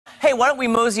Hey, why don't we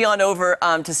mosey on over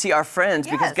to see our friends?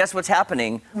 Yes. Because guess what's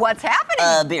happening? What's happening?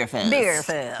 Beerfest.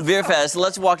 Beerfest. Beerfest.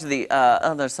 Let's walk to the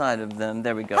other side of them.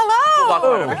 There we go. Hello. We'll walk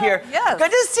right over here. Yes. Good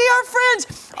to see our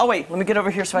friends. Oh wait, let me get over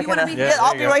here so I can.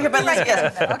 I'll be right here by Lizzie.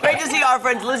 Yes. Okay. Great to see our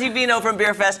friends Lizzie Vino from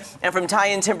Beerfest and from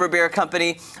Tie-In Timber Beer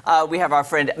Company. We have our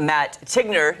friend Matt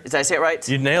Tigner. Did I say it right?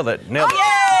 You nailed it. Nailed it.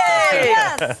 Yay!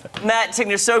 Yes. Matt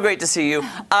Tigner, so great to see you.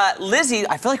 Lizzie,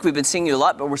 I feel like we've been seeing you a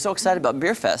lot, but we're so excited about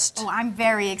Beerfest. Oh, I'm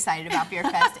very excited about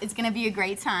Beerfest. It's going to be a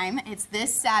great time. It's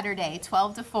this Saturday,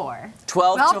 12 to 4.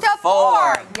 12 to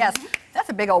 4. Yes. That's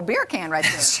a big old beer can right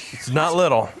there. It's not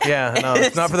little. Yeah, no,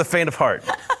 it's not for the faint of heart.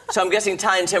 So I'm guessing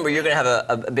Tie-In Timber, you're going to have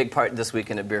a big part this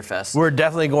weekend at Beerfest. We're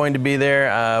definitely going to be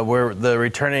there. We're the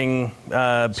returning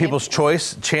People's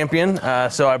Choice champion.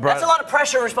 So I brought. That's a lot of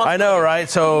pressure and responsibility. I know, right?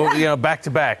 So you know, back to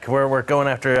back, we're going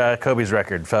after Kobe's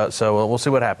record. So we'll see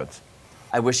what happens.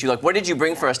 I wish you luck. What did you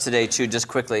bring for us today, too, just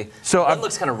quickly? So that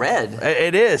looks kind of red.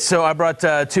 It is. So I brought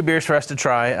 2 beers for us to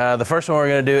try. The first one we're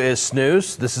going to do is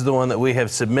Snooze. This is the one that we have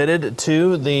submitted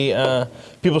to the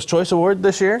People's Choice Award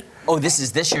this year. Oh, this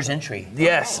is this year's entry.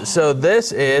 Yes. So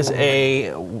this is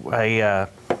a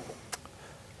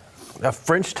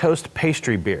French toast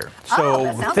pastry beer.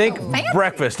 So think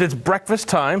breakfast. It's breakfast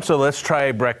time, so let's try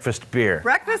a breakfast beer.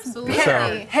 Breakfast beer.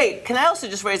 So, hey, can I also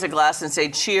just raise a glass and say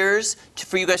cheers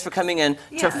for you guys for coming in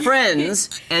to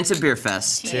Friends and to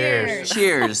Beerfest. Cheers.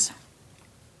 Cheers.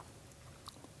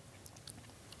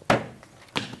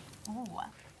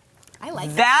 I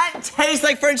like that. Tastes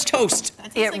like French toast.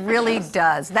 It really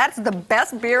does. That's the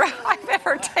best beer I've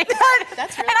ever tasted.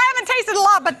 That's really and I haven't tasted a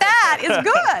lot, but that is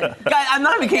good. Guys, I'm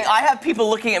not even kidding. I have people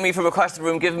looking at me from across the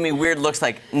room giving me weird looks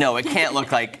like, no, it can't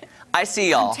look like. I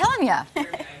see y'all. I'm telling you.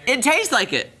 It tastes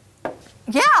like it.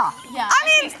 Yeah. Yeah,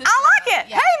 I mean, I like it.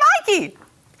 Yeah. Hey, Mikey.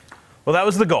 Well, that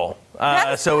was the goal.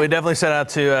 That's So we definitely set out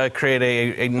to create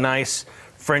a nice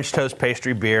French toast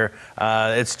pastry beer.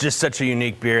 It's just such a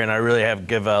unique beer, and I really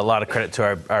give a lot of credit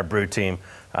to our brew team.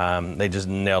 They just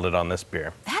nailed it on this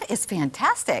beer. That is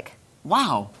fantastic.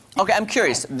 Wow. Okay, I'm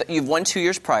curious. You've won 2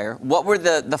 years prior. What were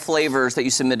the flavors that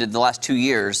you submitted the last 2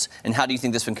 years, and how do you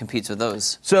think this one competes with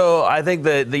those? So I think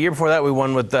the year before that we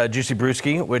won with Juicy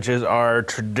Brewski, which is our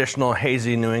traditional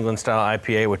hazy New England style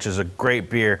IPA, which is a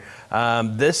great beer.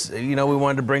 This, we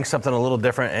wanted to bring something a little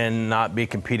different and not be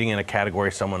competing in a category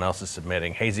someone else is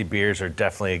submitting. Hazy beers are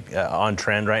definitely on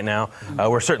trend right now.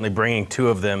 We're certainly bringing 2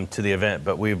 of them to the event,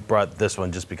 but we brought this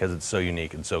one just because it's so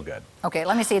unique and so good. Okay,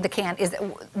 let me see the can.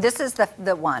 This is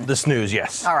the one? The Snooze,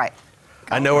 yes. All right.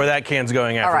 I know where that can's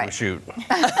going after we shoot.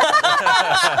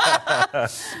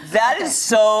 That is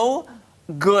so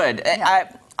good.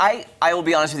 Yeah. I will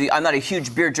be honest with you, I'm not a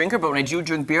huge beer drinker, but when I do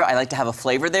drink beer, I like to have a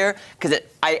flavor there because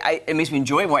it makes me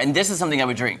enjoy it more. And this is something I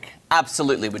would drink.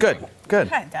 Absolutely would drink. Good.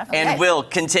 Okay, definitely. And will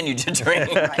continue to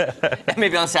drink.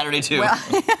 Maybe on Saturday too. Well,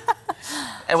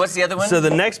 and what's the other one? So the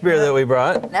next beer that we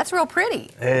brought that's real pretty.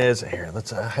 is, here,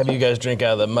 let's have you guys drink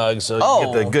out of the mug so you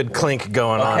get the good clink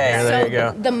going on here. There you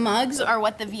go. The mugs are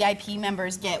what the VIP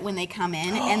members get when they come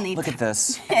in, and Look at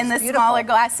this. And the smaller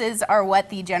glasses are what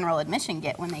the general admission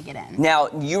get when they get in. Now,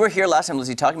 you were here last time,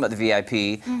 Lizzie, talking about the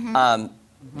VIP.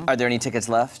 Are there any tickets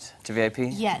left to VIP?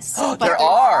 Yes. There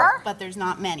are? But there's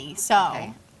not many,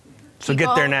 so. So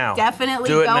get there now. Definitely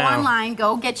Do it go now. online,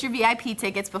 go get your VIP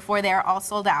tickets before they're all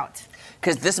sold out.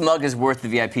 Because this mug is worth the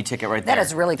VIP ticket right there. That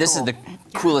is really This is cool. the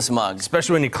coolest mug.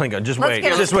 Especially when you clink it. Just Let's wait.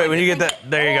 get it. Just wait. When you get that,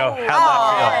 there you go. How'd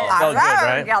that feel? Felt good,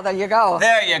 right? Yeah, there you go.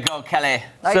 There you go, Kelly.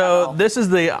 There you So go. this is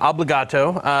the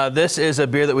Obligato. This is a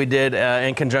beer that we did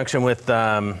in conjunction with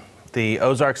the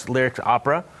Ozarks Lyric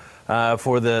Opera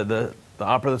for the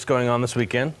opera that's going on this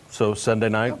weekend. So Sunday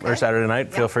night or Saturday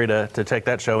night, feel free to take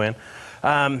that show in.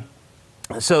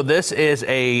 So this is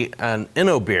an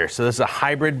Inno beer. So this is a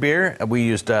hybrid beer. We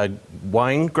used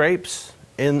wine grapes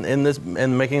in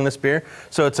making this beer.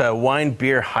 So it's a wine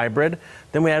beer hybrid.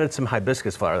 Then we added some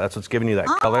hibiscus flower. That's what's giving you that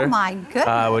color. Oh my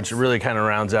goodness. Which really kind of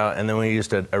rounds out. And then we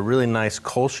used a really nice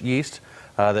Kolsch yeast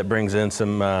that brings in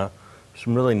some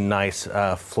really nice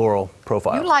floral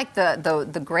profile. You like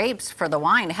the grapes for the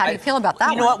wine. How do you feel about that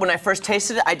one? You know what? When I first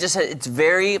tasted it, I just said it's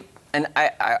very, and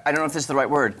I don't know if this is the right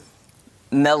word,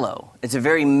 mellow. It's a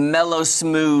very mellow,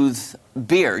 smooth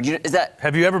beer. Is that?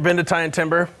 Have you ever been to Tie-In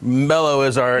Timber? Mellow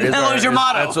is our. Mellow is your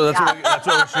motto. That's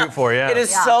what we shoot for. Yeah. It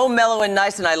is so mellow and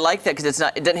nice, and I like that because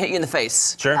it doesn't hit you in the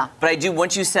face. Sure. Yeah. But I do.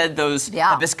 Once you said those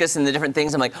hibiscus and the different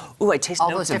things, I'm like, ooh, I taste all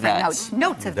notes those of different that.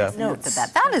 notes of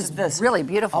that. That is really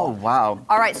beautiful. Oh wow.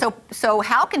 All right, so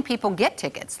how can people get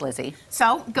tickets, Lizzie?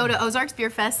 So go to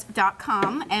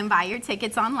ozarksbeerfest.com and buy your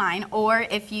tickets online, or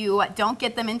if you don't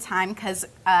get them in time, because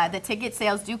the ticket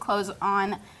sales do close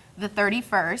on the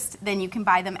 31st, then you can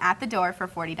buy them at the door for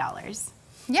 $40.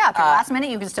 Yeah, if you're last minute,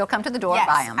 you can still come to the door and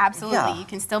buy Yes, them. absolutely. Yeah. You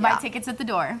can still buy Yeah. tickets at the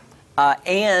door.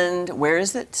 And where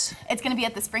is it? It's going to be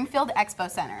at the Springfield Expo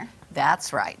Center.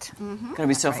 That's right. Going to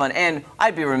be so fun. And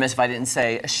I'd be remiss if I didn't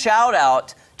say a shout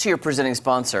out to your presenting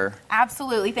sponsor.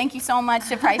 Absolutely. Thank you so much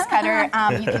to Price Cutter.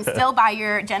 You can still buy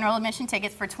your general admission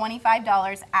tickets for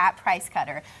 $25 at Price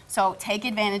Cutter. So take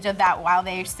advantage of that while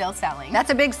they're still selling.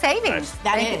 That's a big savings.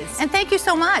 That Thank you. is. And thank you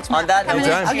so much. On that Coming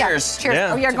note, in. Oh, yeah. cheers. Cheers.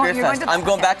 Yeah. Oh, you're To going, Beer you're Fest. going to I'm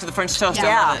going back to the French toast. I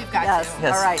Yeah. love it. We've got Yes. to.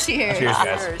 Yes. All right. Cheers. Cheers,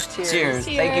 guys. Cheers. Cheers.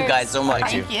 Thank you guys so much.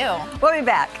 Thank you. We'll be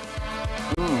back.